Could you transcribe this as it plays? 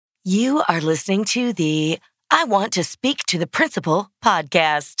You are listening to the I Want to Speak to the Principal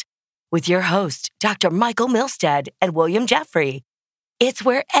podcast with your host, Dr. Michael Milstead and William Jeffrey. It's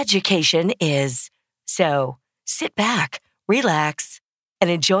where education is. So sit back, relax, and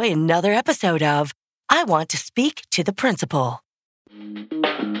enjoy another episode of I Want to Speak to the Principal.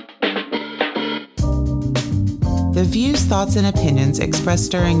 The views, thoughts, and opinions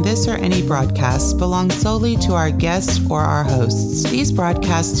expressed during this or any broadcast belong solely to our guests or our hosts. These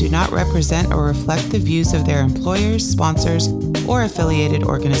broadcasts do not represent or reflect the views of their employers, sponsors, or affiliated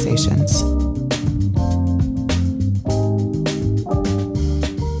organizations.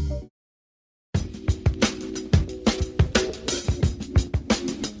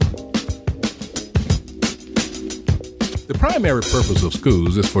 The primary purpose of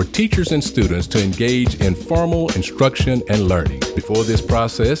schools is for teachers and students to engage in formal instruction and learning. Before this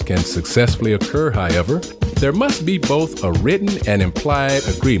process can successfully occur, however, there must be both a written and implied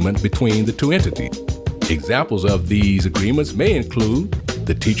agreement between the two entities. Examples of these agreements may include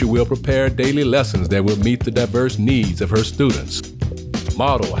the teacher will prepare daily lessons that will meet the diverse needs of her students,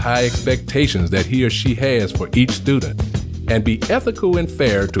 model high expectations that he or she has for each student, and be ethical and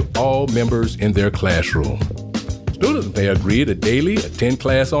fair to all members in their classroom. Students may agree to daily attend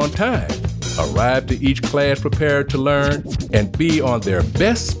class on time, arrive to each class prepared to learn, and be on their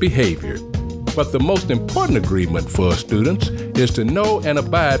best behavior. But the most important agreement for students is to know and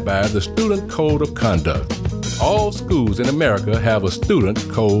abide by the Student Code of Conduct. All schools in America have a Student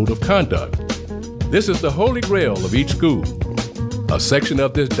Code of Conduct. This is the holy grail of each school. A section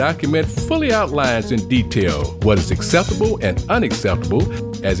of this document fully outlines in detail what is acceptable and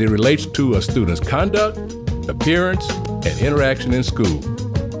unacceptable as it relates to a student's conduct, appearance, and interaction in school.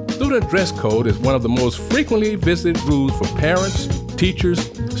 Student dress code is one of the most frequently visited rules for parents, teachers,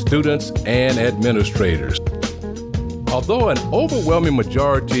 students, and administrators. Although an overwhelming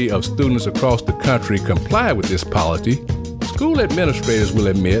majority of students across the country comply with this policy, school administrators will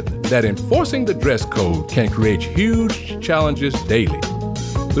admit that enforcing the dress code can create huge challenges daily.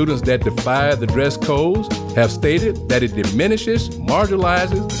 Students that defy the dress codes have stated that it diminishes,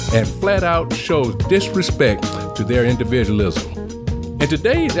 marginalizes, and flat out shows disrespect to their individualism. In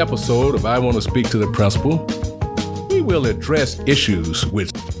today's episode of I Want to Speak to the Principal, we will address issues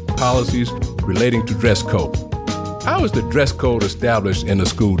with policies relating to dress code. How is the dress code established in the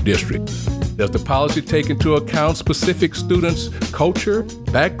school district? Does the policy take into account specific students' culture,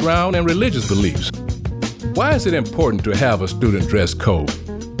 background, and religious beliefs? Why is it important to have a student dress code?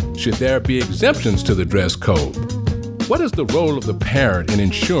 Should there be exemptions to the dress code? What is the role of the parent in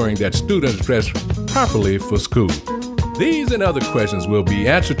ensuring that students dress properly for school? These and other questions will be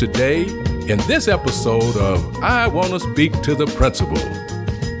answered today in this episode of I Want to Speak to the Principal.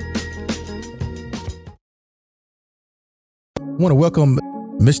 I want to welcome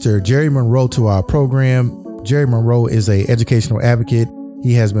Mr. Jerry Monroe to our program. Jerry Monroe is an educational advocate.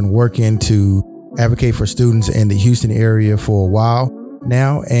 He has been working to advocate for students in the Houston area for a while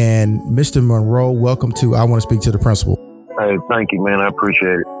now. And Mr. Monroe, welcome to I Want to Speak to the Principal. Hey, thank you, man. I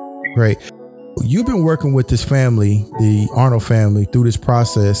appreciate it. Great. You've been working with this family, the Arnold family, through this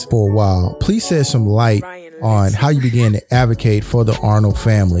process for a while. Please shed some light on how you began to advocate for the Arnold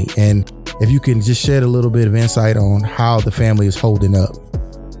family. And if you can just shed a little bit of insight on how the family is holding up.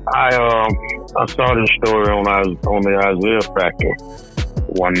 I started a story on the Isaiah Factor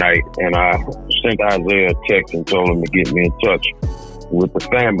one night, and I sent Isaiah a text and told him to get me in touch with the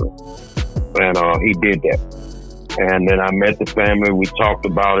family, and he did that. And then I met the family. We talked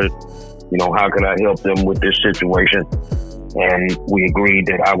about it. You know, how could I help them with this situation? And we agreed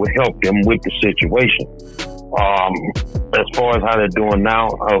that I would help them with the situation. As far as how they're doing now,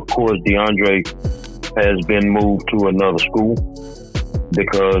 of course, DeAndre has been moved to another school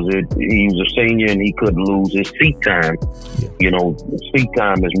because he was a senior and he couldn't lose his seat time. You know, seat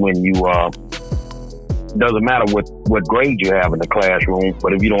time is when you doesn't matter what grade you have in the classroom,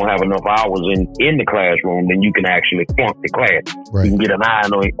 but if you don't have enough hours in the classroom, then you can actually flunk the class. Right. You can get an I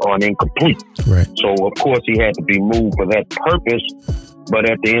or an incomplete. Right. So, of course, he had to be moved for that purpose. But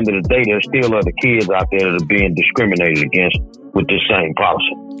at the end of the day, there's still other kids out there that are being discriminated against with this same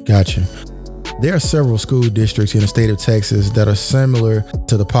policy. Gotcha. There are several school districts in the state of Texas that are similar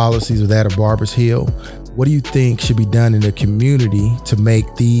to the policies of that of Barbers Hill. What do you think should be done in the community to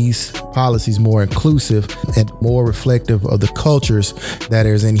make these policies more inclusive and more reflective of the cultures that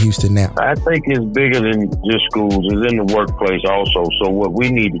is in Houston now? I think it's bigger than just schools. It's in the workplace also. So what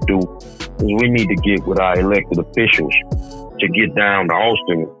we need to do is we need to get with our elected officials to get down to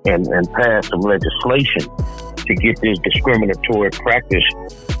Austin and pass some legislation to get this discriminatory practice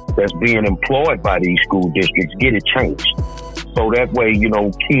that's being employed by these school districts, get it changed. So that way, you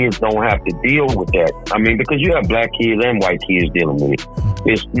know, kids don't have to deal with that. I mean, because you have black kids and white kids dealing with it.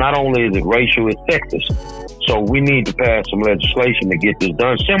 It's not only is it racial, it's sexist. So we need to pass some legislation to get this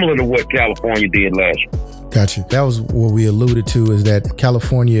done, similar to what California did last year. Gotcha. That was what we alluded to, is that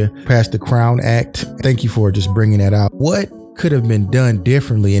California passed the Crown Act. Thank you for just bringing that out. What could have been done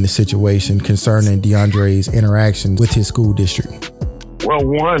differently in the situation concerning DeAndre's interaction with his school district? Well,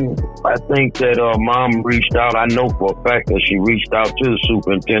 one, I think that mom reached out. I know for a fact that she reached out to the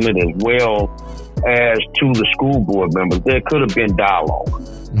superintendent as well as to the school board members. There could have been dialogue.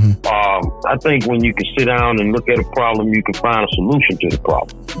 Mm-hmm. I think when you can sit down and look at a problem, you can find a solution to the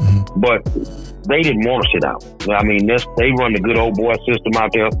problem. Mm-hmm. But they didn't want to sit down. I mean, they run the good old boy system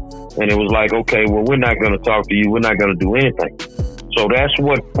out there, and it was like, okay, well, we're not going to talk to you. We're not going to do anything. So that's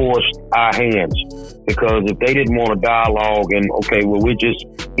what forced our hands. Because if they didn't want a dialogue and, okay, well,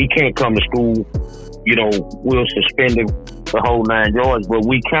 he can't come to school, you know, we'll suspend him the whole 9 yards. But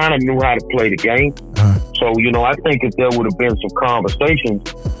we kind of knew how to play the game. So, you know, I think if there would have been some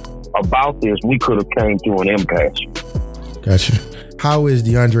conversations about this, we could have came to an impasse. Gotcha. How is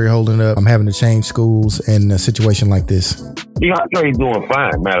DeAndre holding up? I'm having to change schools in a situation like this. DeAndre's doing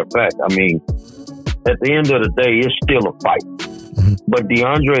fine, matter of fact. I mean, at the end of the day, it's still a fight. Mm-hmm. But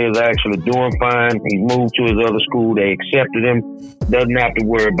DeAndre is actually doing fine. He's moved to his other school. They accepted him. Doesn't have to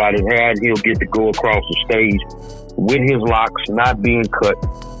worry about his hair. He'll get to go across the stage with his locks not being cut.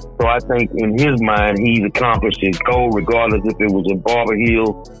 So I think in his mind, he's accomplished his goal, regardless if it was in Barber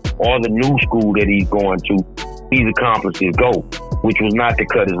Hill or the new school that he's going to. He's accomplished his goal, which was not to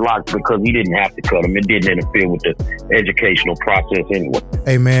cut his locks, because he didn't have to cut them. It didn't interfere with the educational process anyway.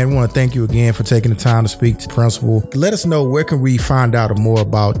 Hey, man, I want to thank you again for taking the time to speak to the principal. Let us know, where can we find out more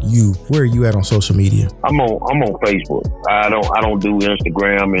about you? Where are you at on social media? I'm on Facebook. I don't do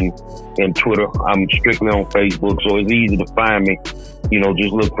Instagram and Twitter. I'm strictly on Facebook, so it's easy to find me. You know,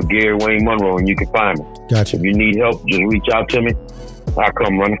 just look for Gary Wayne Monroe and you can find me. Gotcha. If you need help, just reach out to me. I'll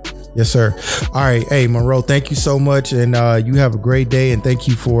come running. Yes, sir. All right. Hey, Monroe, thank you so much. And you have a great day. And thank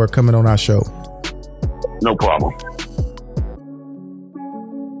you for coming on our show. No problem.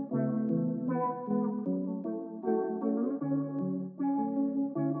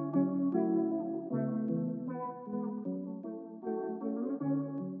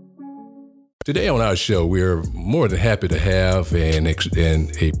 Today on our show, we're more than happy to have a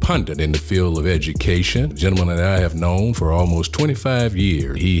pundit in the field of education, a gentleman that I have known for almost 25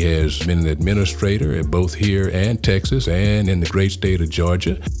 years. He has been an administrator at both here and Texas and in the great state of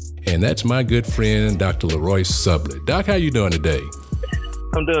Georgia. And that's my good friend, Dr. Leroy Sublett. Doc, how you doing today?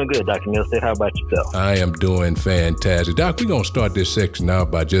 I'm doing good, Dr. Milstead. How about yourself? I am doing fantastic. Doc, we're going to start this section out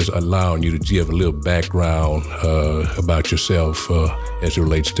by just allowing you to give a little background about yourself as it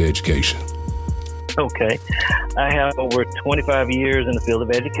relates to education. Okay. I have over 25 years in the field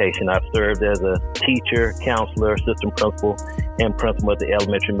of education. I've served as a teacher, counselor, assistant principal, and principal at the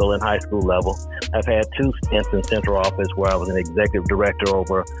elementary, middle, and high school level. I've had 2 stints in central office where I was an executive director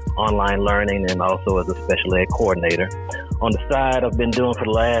over online learning and also as a special ed coordinator. On the side, I've been doing for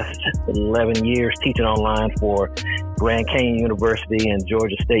the last 11 years teaching online for Grand Canyon University and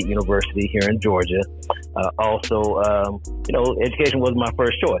Georgia State University here in Georgia. Education was my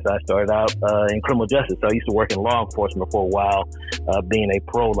first choice. I started out in criminal justice. So I used to work in law enforcement for a while, being a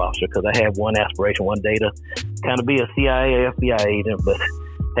parole officer, because I had one aspiration one day to kind of be a CIA, FBI agent. But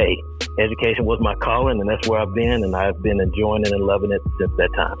hey, education was my calling, and that's where I've been, and I've been enjoying it and loving it since that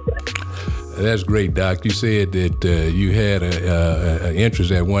time. That's great, Doc. You said that you had an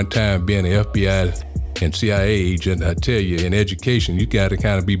interest at one time being an FBI and CIA agent. I tell you, in education, you got to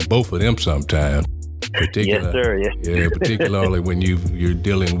kind of be both of them sometimes. Yes, sir. Yes. Yeah, particularly when you're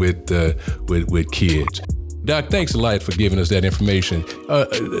dealing with kids. Doc, thanks a lot for giving us that information.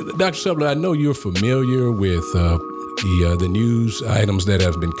 Dr. Sublett, I know you're familiar with the news items that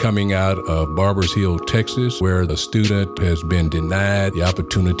have been coming out of Barbers Hill, Texas, where the student has been denied the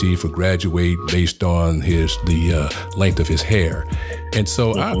opportunity for graduate based on the length of his hair. And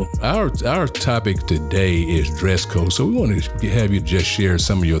so our topic today is dress code. So we want to have you just share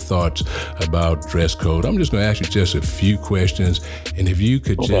some of your thoughts about dress code. I'm just going to ask you just a few questions. And if you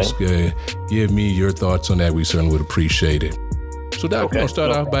could just give me your thoughts on that, we certainly would appreciate it. So, Doc, I'm going to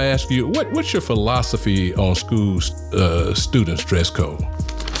start off by asking you, what's your philosophy on school students' dress code?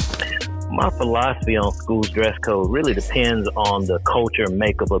 My philosophy on school's dress code really depends on the culture and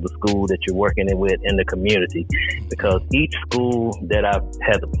makeup of the school that you're working with in the community, because each school that I've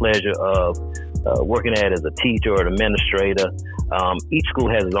had the pleasure of working at as a teacher or an administrator, each school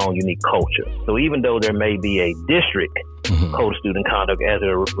has its own unique culture. So even though there may be a district code of student conduct as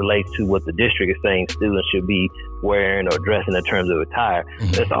it relates to what the district is saying students should be wearing or dressing in terms of attire.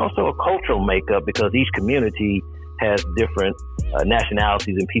 There's also a cultural makeup because each community has different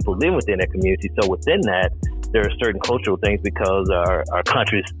nationalities and people live within that community. So within that, there are certain cultural things because our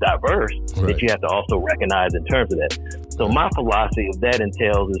country is diverse that you have to also recognize in terms of that. So my philosophy of that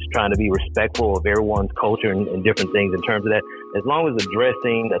entails is trying to be respectful of everyone's culture and different things in terms of that. As long as the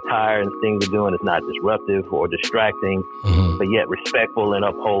dressing, attire, and things we're doing is not disruptive or distracting, but yet respectful and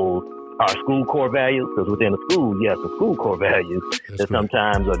upholds our school core values, because within the school, you have some school core values that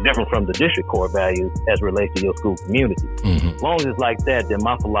sometimes are different from the district core values as it relates to your school community. As long as it's like that, then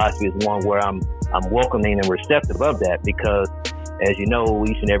my philosophy is one where I'm welcoming and receptive of that, because as you know,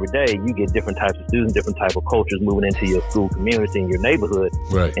 each and every day, you get different types of students, different type of cultures moving into your school community and your neighborhood.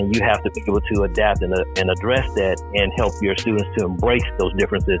 And you have to be able to adapt and address that and help your students to embrace those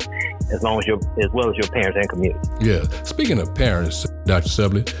differences as well as your parents and community. Yeah. Speaking of parents, Dr.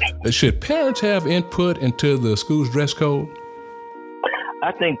 Subley, should parents have input into the school's dress code?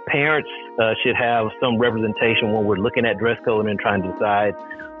 I think parents should have some representation when we're looking at dress code and trying to decide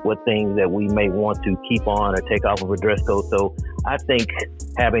what things that we may want to keep on or take off of a dress code. So I think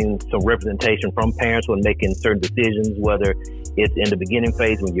having some representation from parents when making certain decisions, whether it's in the beginning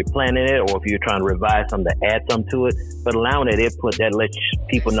phase when you're planning it or if you're trying to revise something to add something to it, but allowing that input that lets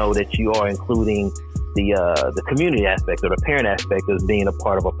people know that you are including the community aspect or the parent aspect as being a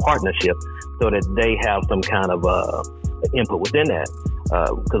part of a partnership so that they have some kind of input within that.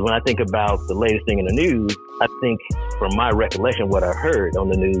 Because when I think about the latest thing in the news, I think from my recollection, what I heard on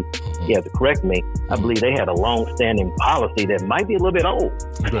the news, you have to correct me, I believe they had a long-standing policy that might be a little bit old.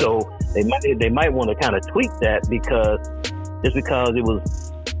 So they might want to kind of tweak that because it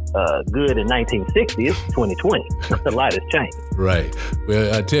was good in 1960, it's 2020. A lot has changed. Right.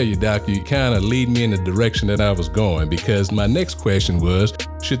 Well, I tell you, Doc, you kind of lead me in the direction that I was going, because my next question was,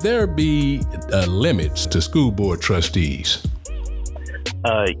 should there be limits to school board trustees?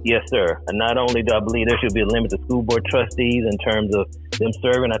 Yes, sir. And not only do I believe there should be a limit to school board trustees in terms of them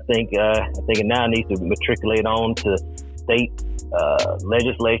serving, I think it now needs to matriculate on to state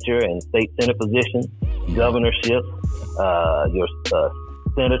legislature and state senate positions, governorships, your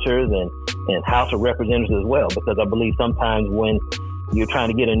senators and House of Representatives as well, because I believe sometimes when you're trying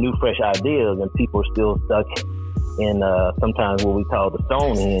to get in new, fresh ideas and people are still stuck in sometimes what we call the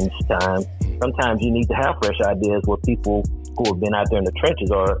Stonehenge time, sometimes you need to have fresh ideas where people who have been out there in the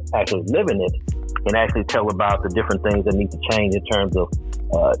trenches are actually living it and actually tell about the different things that need to change in terms of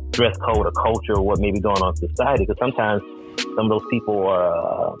dress code or culture or what may be going on in society. Because sometimes some of those people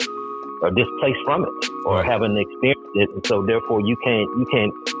are displaced from it or haven't experienced it, and so therefore you can't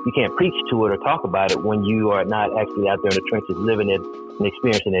preach to it or talk about it when you are not actually out there in the trenches living it and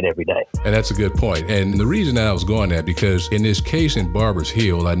experiencing it every day. And that's a good point. And the reason that I was going at, because in this case in Barbers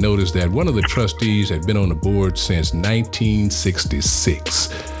Hill, I noticed that one of the trustees had been on the board since 1966.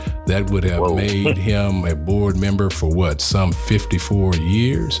 That would have made him a board member for some 54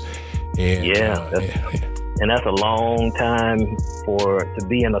 years. And and that's a long time to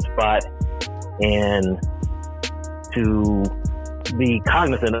be in a spot and to be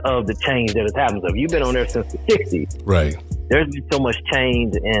cognizant of the change that has happened. So if you've been on there since the 60s, right, there's been so much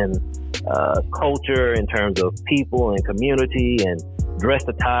change in culture in terms of people and community and dress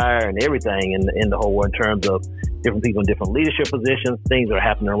attire and everything in the whole world in terms of different people in different leadership positions. Things are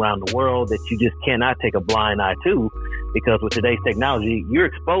happening around the world that you just cannot take a blind eye to, because with today's technology, you're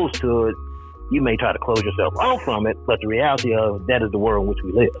exposed to it. You may try to close yourself off from it, but the reality of that is the world in which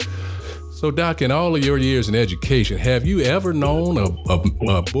we live. So, Doc, in all of your years in education, have you ever known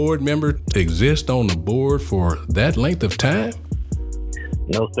a board member to exist on the board for that length of time?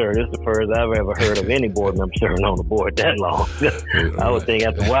 No, sir. This is the first I've ever heard of any board member serving on the board that long. I would think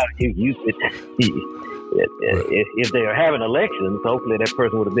after a while, if they are having elections, hopefully that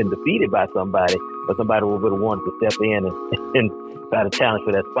person would have been defeated by somebody, but somebody would have wanted to step in and try to challenge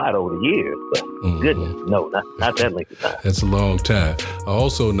for that spot over the years. But goodness, no, not that length of time. That's a long time. I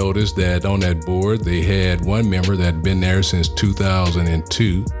also noticed that on that board, they had one member that had been there since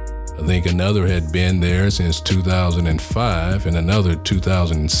 2002. I think another had been there since 2005 and another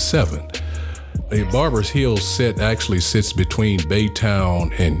 2007. Barbers Hill actually sits between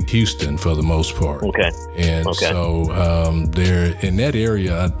Baytown and Houston for the most part. So there in that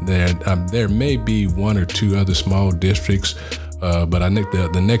area, there may be one or two other small districts, but I think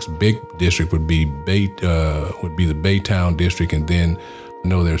the next big district would be the Baytown district, and then I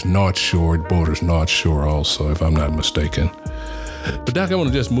know there's North Shore. It borders North Shore also, if I'm not mistaken. But Doc, I want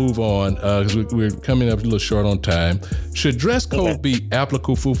to just move on because we're coming up a little short on time. Should dress code be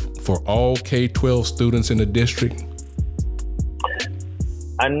applicable for all K-12 students in the district?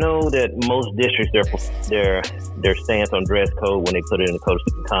 I know that most districts, their stance on dress code when they put it in the Code of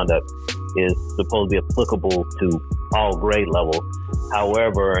Student Conduct is supposed to be applicable to all grade levels.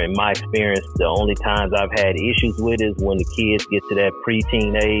 However, in my experience, the only times I've had issues with is when the kids get to that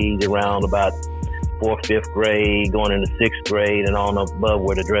preteen age around about 4th, 5th grade, going into 6th grade and on above,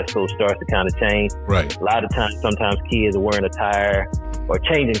 where the dress code starts to kind of change. Right. A lot of times, sometimes kids are wearing attire or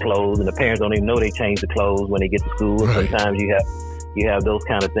changing clothes, and the parents don't even know they changed the clothes when they get to school. Right. Sometimes you have those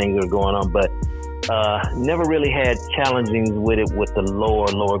kind of things that are going on, but never really had challenges with it with the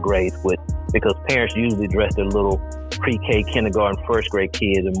lower grades, because parents usually dress their little pre-K, kindergarten, 1st grade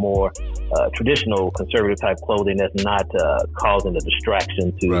kids in more traditional conservative type clothing that's not causing a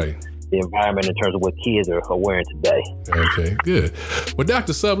distraction to right. the environment in terms of what kids are wearing today. Okay, good. Well,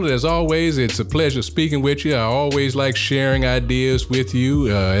 Dr. Sutherland, as always, it's a pleasure speaking with you. I always like sharing ideas with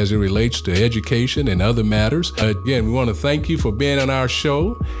you as it relates to education and other matters. Again, we want to thank you for being on our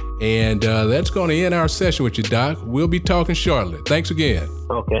show, and that's going to end our session with you, Doc. We'll be talking shortly. Thanks again.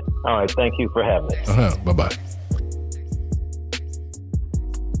 Okay. All right. Thank you for having me. Bye-bye.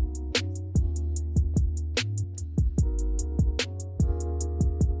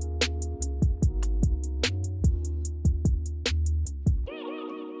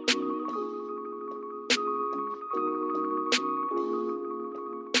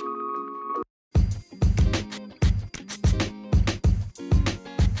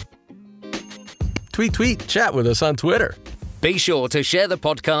 Tweet, chat with us on Twitter. Be sure to share the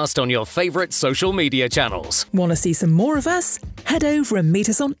podcast on your favorite social media channels. Want to see some more of us? Head over and meet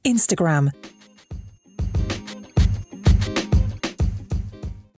us on Instagram.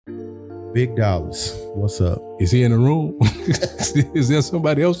 Big Dollars, what's up? Is he in the room? Is there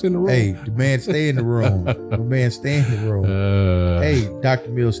somebody else in the room? Hey, the man stay in the room. The man stay in the room. Hey, Dr.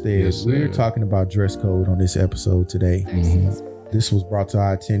 Milstead, yes, we're talking about dress code on this episode today. Mm-hmm. This was brought to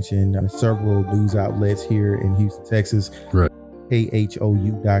our attention on several news outlets here in Houston, Texas. Right.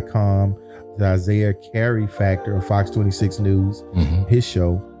 KHOU.com, the Isaiah Carey Factor of Fox 26 News, his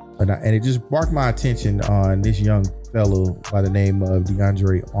show. And it just sparked my attention on this young fellow by the name of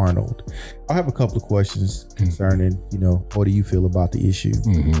DeAndre Arnold. I have a couple of questions concerning, what do you feel about the issue?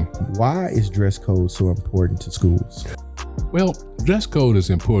 Why is dress code so important to schools? Well, dress code is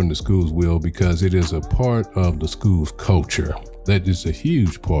important to schools, Will, because it is a part of the school's culture. That is a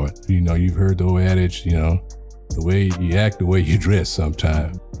huge part. You've heard the old adage, the way you act, the way you dress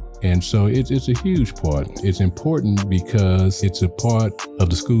sometimes. And so it's a huge part. It's important because it's a part of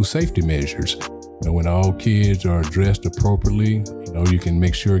the school safety measures. When all kids are dressed appropriately, you can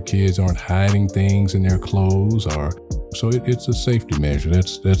make sure kids aren't hiding things in their clothes, so it's a safety measure.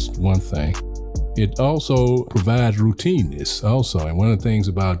 That's one thing. It also provides routineness also. And one of the things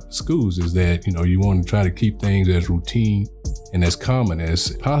about schools is that, you want to try to keep things as routine and as common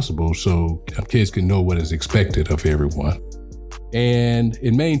as possible so kids can know what is expected of everyone. And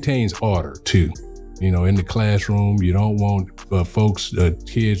it maintains order too. In the classroom, you don't want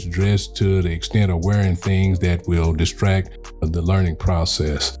kids dressed to the extent of wearing things that will distract the learning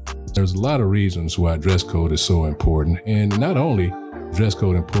process. There's a lot of reasons why dress code is so important. And not only dress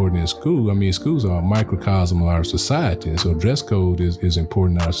code important in school, schools are a microcosm of our society. And so dress code is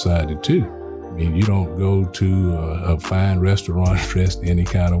important in our society too. You don't go to a fine restaurant dressed any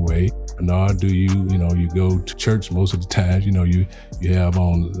kind of way, nor do you go to church most of the time. You have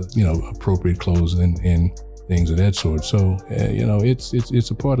on, appropriate clothes and things of that sort. So,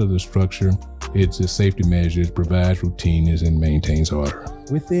 it's a part of the structure. It's a safety measure, it provides routineness and maintains order.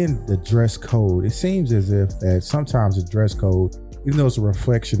 Within the dress code, it seems as if that sometimes the dress code, even though it's a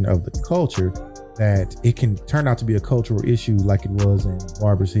reflection of the culture, that it can turn out to be a cultural issue like it was in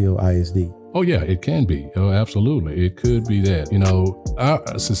Barbers Hill ISD. Oh yeah, it can be. Oh, absolutely. It could be that.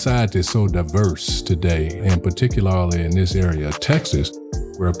 Our society is so diverse today, and particularly in this area of Texas,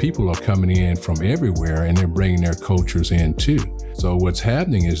 where people are coming in from everywhere and they're bringing their cultures in too. So what's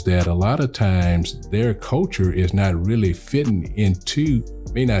happening is that a lot of times their culture is not really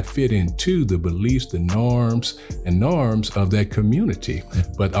may not fit into the beliefs, the norms of that community.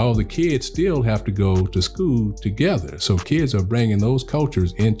 But all the kids still have to go to school together. So kids are bringing those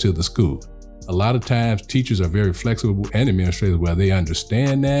cultures into the school. A lot of times teachers are very flexible and administrators, well, they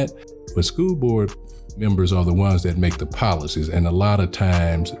understand that, but school board members are the ones that make the policies. And a lot of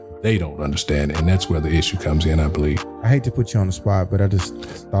times they don't understand it. And that's where the issue comes in, I believe. I hate to put you on the spot, but I just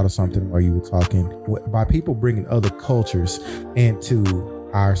thought of something while you were talking. By people bringing other cultures into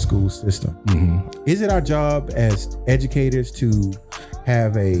our school system, is it our job as educators to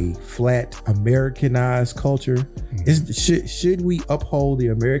have a flat Americanized culture Should we uphold the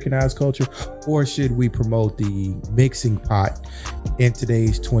Americanized culture, or should we promote the mixing pot in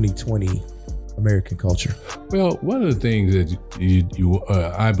today's 2020 American culture? Well, one of the things that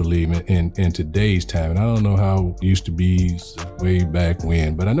I believe in today's time, and I don't know how it used to be way back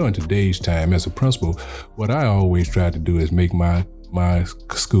when, but I know in today's time, as a principal, what I always try to do is make my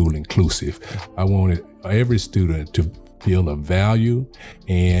school inclusive. I wanted every student to feel a value,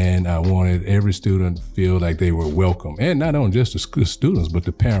 and I wanted every student to feel like they were welcome, and not only just the students, but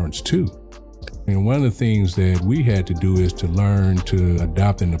the parents too. And one of the things that we had to do is to learn to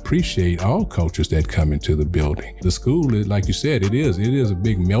adopt and appreciate all cultures that come into the building. The school is, like you said, it is a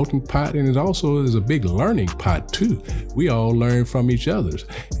big melting pot, and it also is a big learning pot too. We all learn from each other.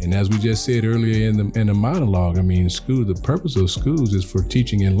 And as we just said earlier in the monologue, I mean, the purpose of schools is for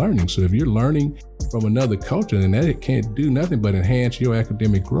teaching and learning. So if you're learning from another culture, then that can't do nothing but enhance your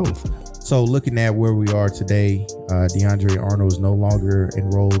academic growth. So looking at where we are today, DeAndre Arnold is no longer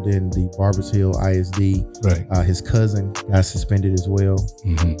enrolled in the Barbers Hill ISD. Right. His cousin got suspended as well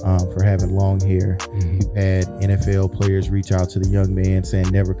for having long hair. We've had NFL players reach out to the young man saying,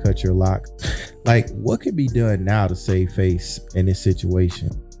 never cut your locks. Like, what could be done now to save face in this situation?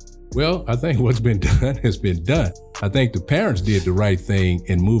 Well, I think what's been done has been done. I think the parents did the right thing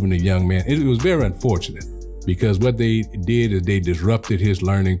in moving the young man. It was very unfortunate, because what they did is they disrupted his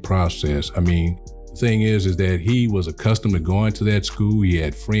learning process. I mean, the thing is that he was accustomed to going to that school. He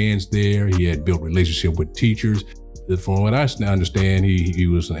had friends there. He had built relationship with teachers. From what I understand, he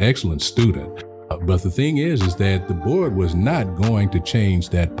was an excellent student. But the thing is that the board was not going to change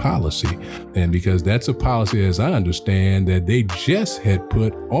that policy. And because that's a policy, as I understand, that they just had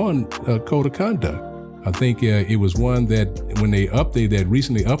put on a code of conduct. I think it was one that when they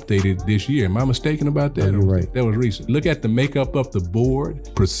recently updated this year. Am I mistaken about that? Oh, you're right. That was recent. Look at the makeup of the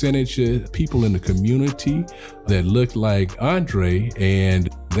board, percentage of people in the community that looked like Andre, and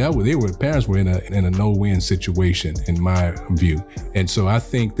parents were in a no-win situation in my view. And so I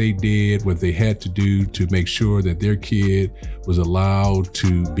think they did what they had to do to make sure that their kid was allowed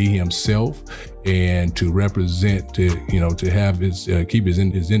to be himself and to represent, to have his keep his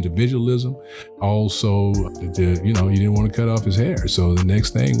individualism. Also, he didn't want to cut off his hair. So the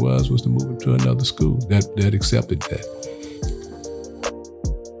next thing was to move him to another school that accepted that.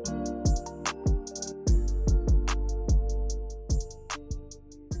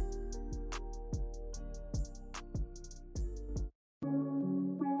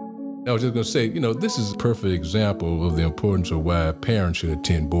 I was just going to say, this is a perfect example of the importance of why parents should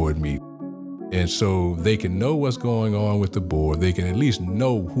attend board meetings. And so they can know what's going on with the board. They can at least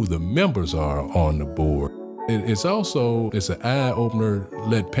know who the members are on the board. It's an eye-opener,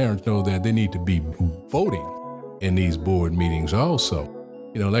 let parents know that they need to be voting in these board meetings also.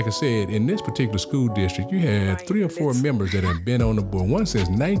 Like I said, in this particular school district, you had 3 or 4 members that have been on the board, one since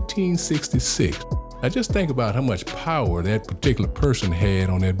 1966. Now just think about how much power that particular person had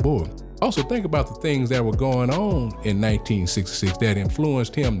on that board. Also think about the things that were going on in 1966 that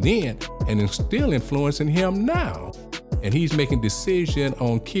influenced him then and is still influencing him now. And he's making decisions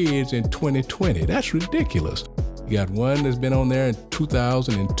on kids in 2020. That's ridiculous. You got one that's been on there in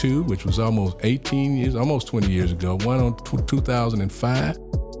 2002, which was almost 20 years ago, one on 2005.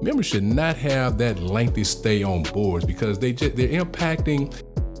 Members should not have that lengthy stay on boards because they're impacting,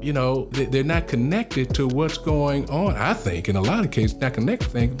 they're not connected to what's going on. I think in a lot of cases, not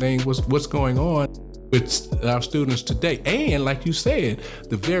connected to what's going on with our students today. And like you said,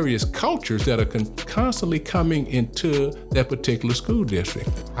 the various cultures that are constantly coming into that particular school district.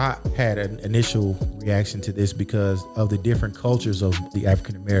 I had an initial reaction to this because of the different cultures of the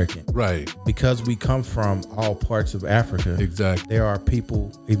African American. Right. Because we come from all parts of Africa. Exactly. There are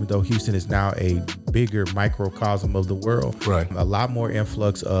people, even though Houston is now a bigger microcosm of the world, right, a lot more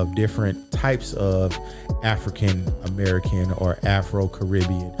influx of different types of African American or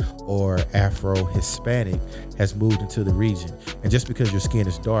Afro-Caribbean or Afro-Hispanic has moved into the region. And just because your skin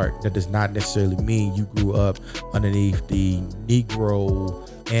is dark, that does not necessarily mean you grew up underneath the Negro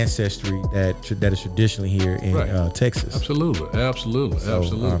ancestry that is traditionally here in Texas. Absolutely.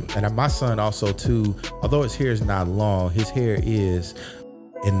 And my son also too, although his hair is not long, his hair is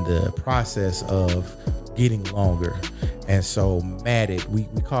in the process of getting longer. And so matted, we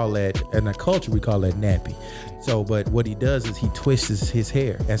call that, in our culture, we call that nappy. So, but what he does is he twists his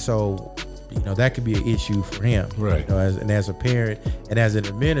hair. And so, that could be an issue for him. Right. As a parent and as an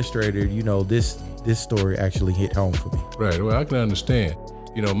administrator, this story actually hit home for me. Right. Well, I can understand.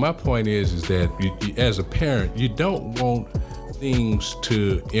 My point is that you, as a parent, you don't want things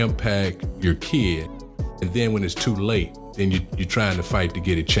to impact your kid, and then when it's too late, then you're trying to fight to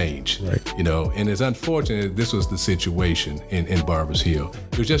get it changed. Right. You know, and it's unfortunate this was the situation in Barbers Hill.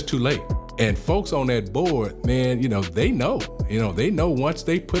 It was just too late. And folks on that board, man, you know, they know once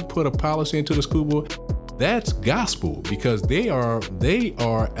they put a policy into the school board, that's gospel, because they are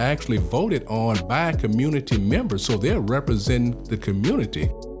actually voted on by community members, so they're representing the community.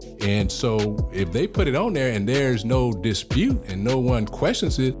 And so if they put it on there and there's no dispute and no one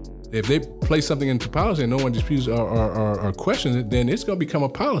questions it, if they place something into policy and no one disputes or questions it, then it's going to become a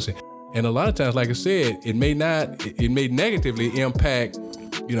policy. And a lot of times, like I said, it may negatively impact,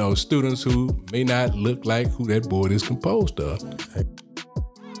 you know, students who may not look like who that board is composed of.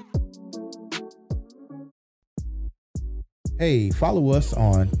 Hey, follow us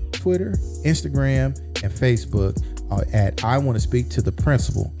on Twitter, Instagram, and Facebook at I Want to Speak to the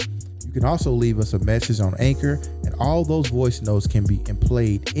Principal. You can also leave us a message on Anchor, and all those voice notes can be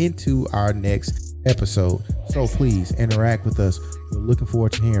played into our next episode. So please interact with us. We're looking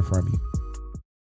forward to hearing from you.